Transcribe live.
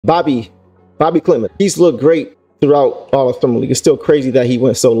Bobi Klintman. He's looked great throughout all of summer league. It's still crazy that he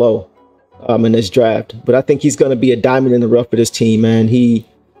went so low in this draft, but I think he's going to be a diamond in the rough for this team, man. He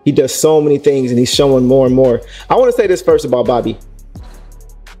does so many things, and he's showing more and more. I want to say this first about Bobi.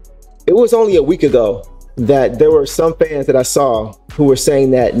 It was only a week ago that there were some fans that I saw who were saying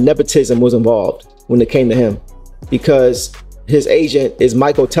that nepotism was involved when it came to him because his agent is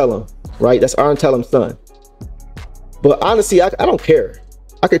Michael Tellum, right? That's Aaron Tellum's son. But honestly, I don't care.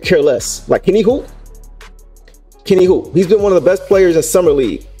 I could care less. Like, can he hoop? Can he hoop? He's been one of the best players in summer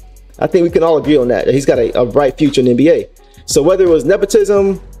league. I think we can all agree on that. He's got a bright future in the NBA. So whether it was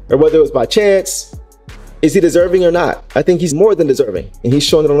nepotism or whether it was by chance, is he deserving or not? I think he's more than deserving, and he's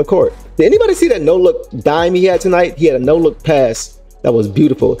showing it on the court. Did anybody see that no-look dime he had tonight? He had a no-look pass that was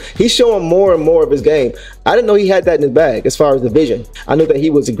beautiful. He's showing more and more of his game. I didn't know he had that in his bag as far as the vision. I knew that he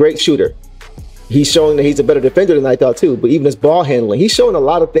was a great shooter. He's showing that he's a better defender than I thought too, but even his ball handling, he's showing a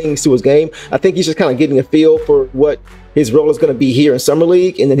lot of things to his game. I think he's just kind of getting a feel for what his role is going to be here in summer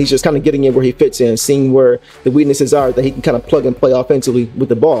league, and then he's just kind of getting in where he fits in, seeing where the weaknesses are that he can kind of plug and play offensively with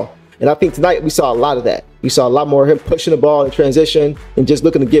the ball. And I think tonight we saw a lot of that. We saw a lot more of him pushing the ball in transition and just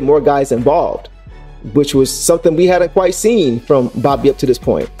looking to get more guys involved, which was something we hadn't quite seen from Bobi up to this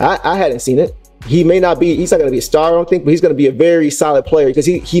point. I hadn't seen it. He may not be, he's not going to be a star, I don't think, but he's going to be a very solid player because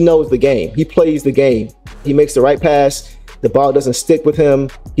he knows the game. He plays the game. He makes the right pass. The ball doesn't stick with him.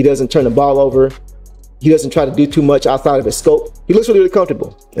 He doesn't turn the ball over. He doesn't try to do too much outside of his scope. He looks really, really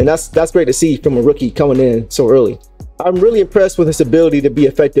comfortable. And that's great to see from a rookie coming in so early. I'm really impressed with his ability to be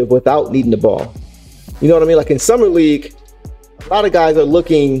effective without needing the ball. You know what I mean? Like in summer league, a lot of guys are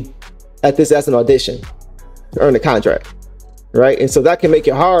looking at this as an audition to earn a contract, right? And so that can make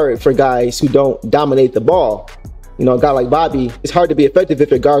it hard for guys who don't dominate the ball. You know, a guy like Bobi, it's hard to be effective if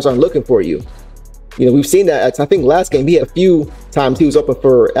your guards aren't looking for you. You know, we've seen that. I think last game, he had a few times he was open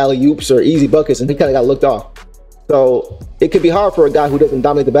for alley-oops or easy buckets, and he kind of got looked off. So it could be hard for a guy who doesn't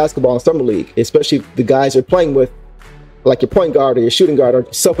dominate the basketball in summer league, especially if the guys you're playing with, like your point guard or your shooting guard, are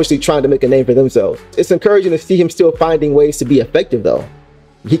selfishly trying to make a name for themselves. It's encouraging to see him still finding ways to be effective, though.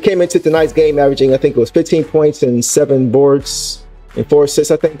 He came into tonight's game averaging, I think it was 15 points and 7 boards and 4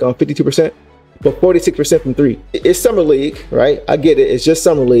 assists, I think, on 52%, but 46% from 3. It's summer league, right? I get it. It's just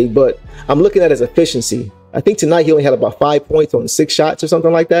summer league, but I'm looking at his efficiency. I think tonight he only had about 5 points on 6 shots or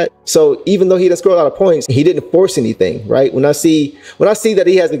something like that. So even though he didn't score a lot of points, he didn't force anything, right? When I see that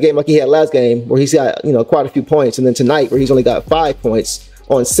he has a game like he had last game where he's got, you know, quite a few points, and then tonight where he's only got 5 points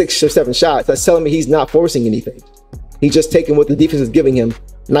on 6 or 7 shots, that's telling me he's not forcing anything. He's just taking what the defense is giving him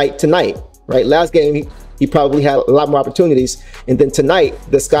night to night, right? Last game, he probably had a lot more opportunities. And then tonight,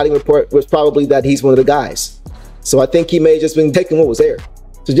 the scouting report was probably that he's one of the guys. So I think he may have just been taking what was there.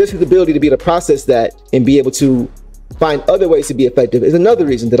 So just his ability to be able to process that and be able to find other ways to be effective is another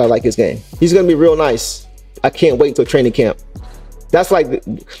reason that I like his game. He's going to be real nice. I can't wait until training camp. That's like,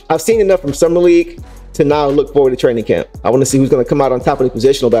 I've seen enough from summer league to now look forward to training camp. I want to see who's going to come out on top of the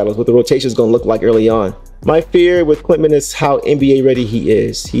positional battles, what the rotation is going to look like early on. My fear with Klintman is how NBA ready he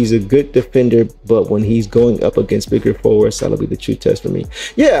is. He's a good defender, but when he's going up against bigger forwards, that'll be the true test for me.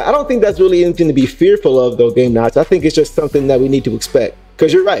 Yeah, I don't think that's really anything to be fearful of, though, Game Knots. I think it's just something that we need to expect.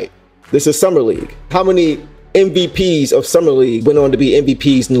 Because you're right, this is summer league. How many MVPs of summer league went on to be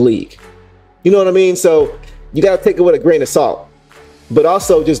MVPs in the league? You know what I mean? So you got to take it with a grain of salt, but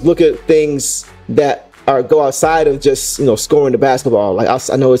also just look at things that go outside of just, you know, scoring the basketball. Like,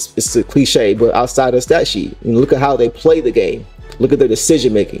 I know it's a cliche, but outside of stat sheet, you know, look at how they play the game. Look at their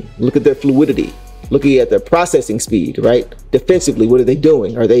decision making. Look at their fluidity. Looking at their processing speed, right? Defensively, what are they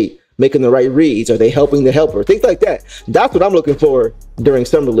doing? Are they making the right reads? Are they helping the helper? Things like that. That's what I'm looking for during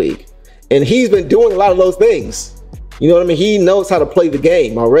summer league. And he's been doing a lot of those things. You know what I mean? He knows how to play the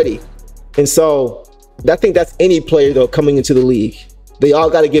game already. And so I think that's any player, though, coming into the league. They all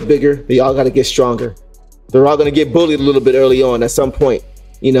got to get bigger. They all got to get stronger. They're all going to get bullied a little bit early on at some point,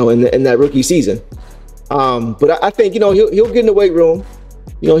 you know, in that rookie season. But I think, you know, he'll get in the weight room.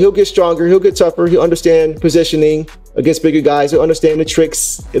 You know, he'll get stronger. He'll get tougher. He'll understand positioning against bigger guys. He'll understand the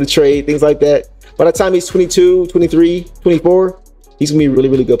tricks in the trade, things like that. By the time he's 22, 23, 24, he's going to be a really,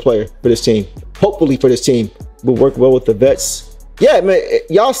 really good player for this team. Hopefully for this team. We'll work well with the vets. Yeah, man,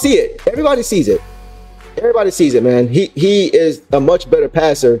 y'all see it. Everybody sees it. Everybody sees it, man. He is a much better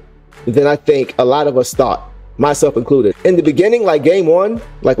passer than I think a lot of us thought, myself included. In the beginning, like game one,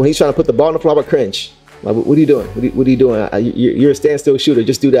 like when he's trying to put the ball on the floor, I would cringe. Like, what are you doing? What are you doing? You're a standstill shooter.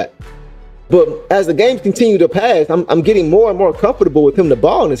 Just do that. But as the games continue to pass, I'm getting more and more comfortable with him, the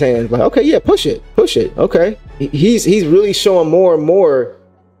ball in his hands. Like, okay, yeah, push it. Okay. He's really showing more and more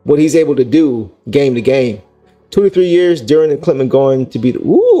what he's able to do game to game. 2 to 3 years, Duren and Klintman going to be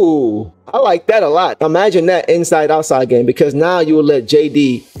ooh, I like that a lot. Imagine that inside-outside game, because now you will let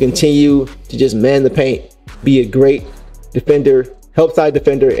JD continue to just man the paint, be a great defender, help side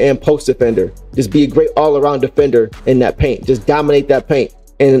defender, and post defender. Just be a great all-around defender in that paint. Just dominate that paint.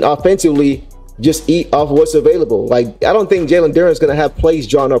 And offensively, just eat off what's available. Like, I don't think Jalen Duren is going to have plays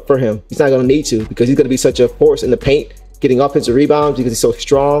drawn up for him. He's not going to need to, because he's going to be such a force in the paint, getting offensive rebounds because he's so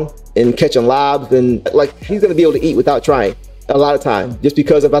strong and catching lobs. And like, he's going to be able to eat without trying a lot of time, just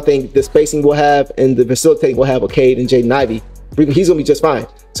because of, I think, the spacing we'll have and the facilitating we'll have with Cade and Jaden Ivey. He's going to be just fine.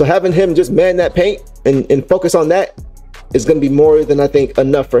 So having him just man that paint and focus on that is going to be more than, I think,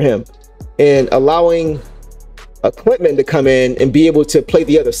 enough for him. And allowing a Klintman to come in and be able to play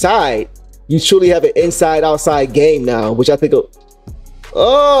the other side, you truly have an inside-outside game now, which I think,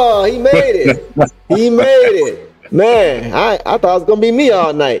 oh, he made it. He made it. Man, I thought it was going to be me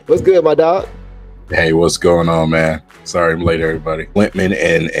all night. What's good, my dog? Hey, what's going on, man? Sorry I'm late, everybody.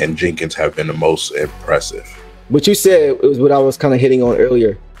 Klintman and Jenkins have been the most impressive. What you said was what I was kind of hitting on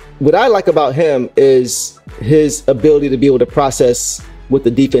earlier. What I like about him is his ability to be able to process what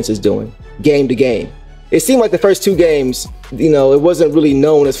the defense is doing game to game. It seemed like the first 2 games, it wasn't really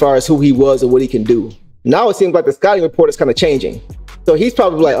known as far as who he was or what he can do. Now it seems like the scouting report is kind of changing. So he's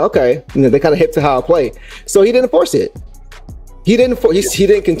probably like, okay, they kind of hip to how I play. So he didn't force it. He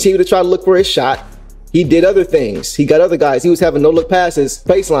didn't continue to try to look for his shot. He did other things. He got other guys. He was having no-look passes,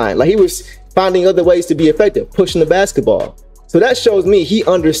 baseline. Like, he was finding other ways to be effective, pushing the basketball. So that shows me he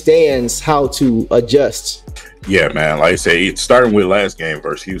understands how to adjust. Yeah, man. Like I said, starting with last game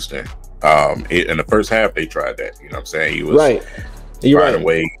versus Houston. In the first half, they tried that. You know what I'm saying? He was right. You're right.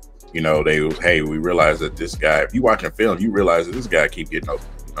 Away. They was, hey, we realize that this guy, if you watching film, you realize that this guy keep getting open.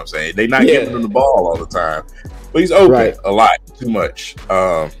 You know what I'm saying? They're not giving him the ball all the time, but he's open a lot, too much.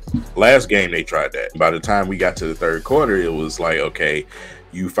 Last game, they tried that. By the time we got to the third quarter, it was like, okay,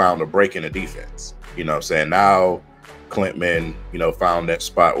 you found a break in the defense. You know what I'm saying? Now, Klintman, found that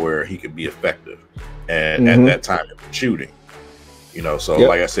spot where he could be effective. And at that time, it was shooting. So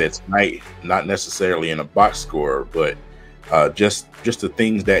like I said, tonight, not necessarily in a box score, but just the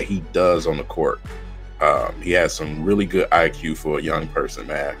things that he does on the court. He has some really good IQ for a young person,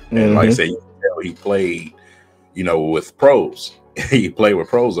 man. And like I said, he played, with pros. He played with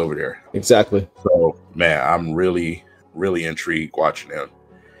pros over there. Exactly. So, man, I'm really, really intrigued watching him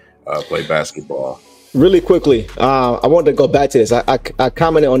play basketball. Really quickly, I wanted to go back to this. I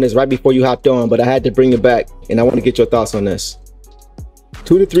commented on this right before you hopped on, but I had to bring it back, and I want to get your thoughts on this.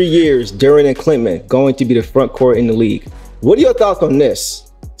 2 to 3 years, Duren and Klintman going to be the front court in the league. What are your thoughts on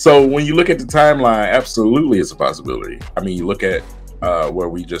this? So when you look at the timeline, absolutely it's a possibility. I mean, you look at where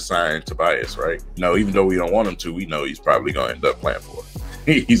we just signed Tobias, right? Even though we don't want him to, we know he's probably going to end up playing for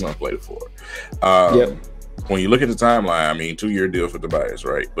it. He's going to play the 4. When you look at the timeline, I mean, 2-year deal for Tobias,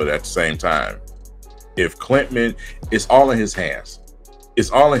 right? But at the same time, if Klintman, it's all in his hands.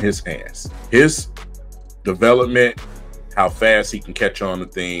 It's all in his hands. His development, how fast he can catch on to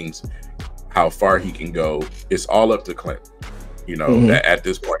things, how far he can go, it's all up to Klintman. That at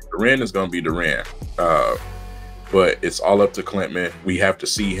this point, Duren is going to be Duren. But it's all up to Klintman. We have to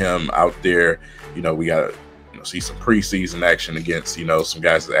see him out there. We got to see some preseason action against, some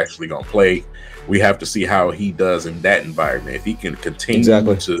guys that are actually going to play. We have to see how he does in that environment. If he can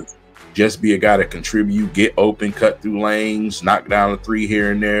continue to just be a guy to contribute, get open, cut through lanes, knock down a 3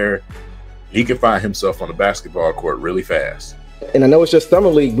 here and there, he can find himself on the basketball court really fast. And I know it's just summer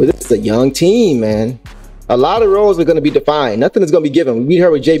league, but it's a young team, man. A lot of roles are going to be defined. Nothing is going to be given. We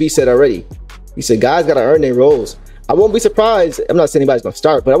heard what JB said already. He said guys got to earn their roles. I won't be surprised. I'm not saying anybody's going to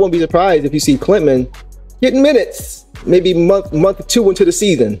start, but I won't be surprised if you see Klintman getting minutes, maybe month or 2 into the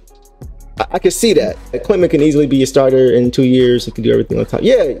season. I can see that. Klintman can easily be a starter in 2 years. He can do everything on top.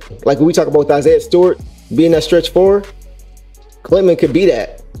 Yeah, like when we talk about with Isaiah Stewart being that stretch 4, Klintman could be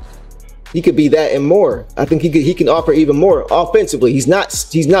that. He could be that and more. I think he can offer even more offensively. He's not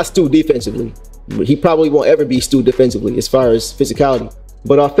Stu defensively. He probably won't ever be Stu defensively as far as physicality.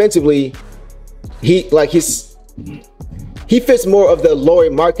 But offensively, he fits more of the Lauri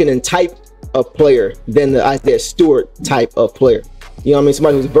Markkanen type of player than the Isaiah Stewart type of player. You know what I mean?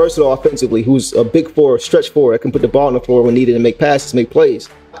 Somebody who's versatile offensively, who's a big 4, stretch 4, that can put the ball on the floor when needed and make passes, make plays.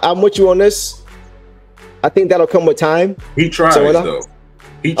 I'm with you on this. I think that'll come with time. He tries, though.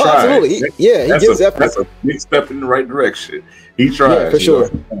 He tries. Absolutely. He gives effort. That's a big step in the right direction. He tries. Yeah, for sure.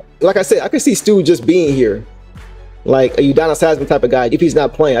 Like I said, I could see Stu just being here. Like a Udonis Haslem type of guy. If he's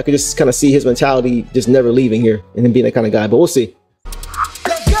not playing, I could just kind of see his mentality just never leaving here and then being that kind of guy. But we'll see.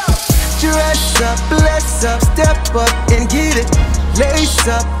 Let's go. Dress up, bless up, step up and get it. Lace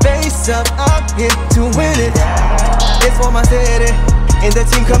up, face up, I'm here to win it. It's for my city, and the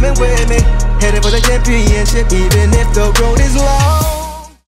team coming with me. Headed for the championship, even if the road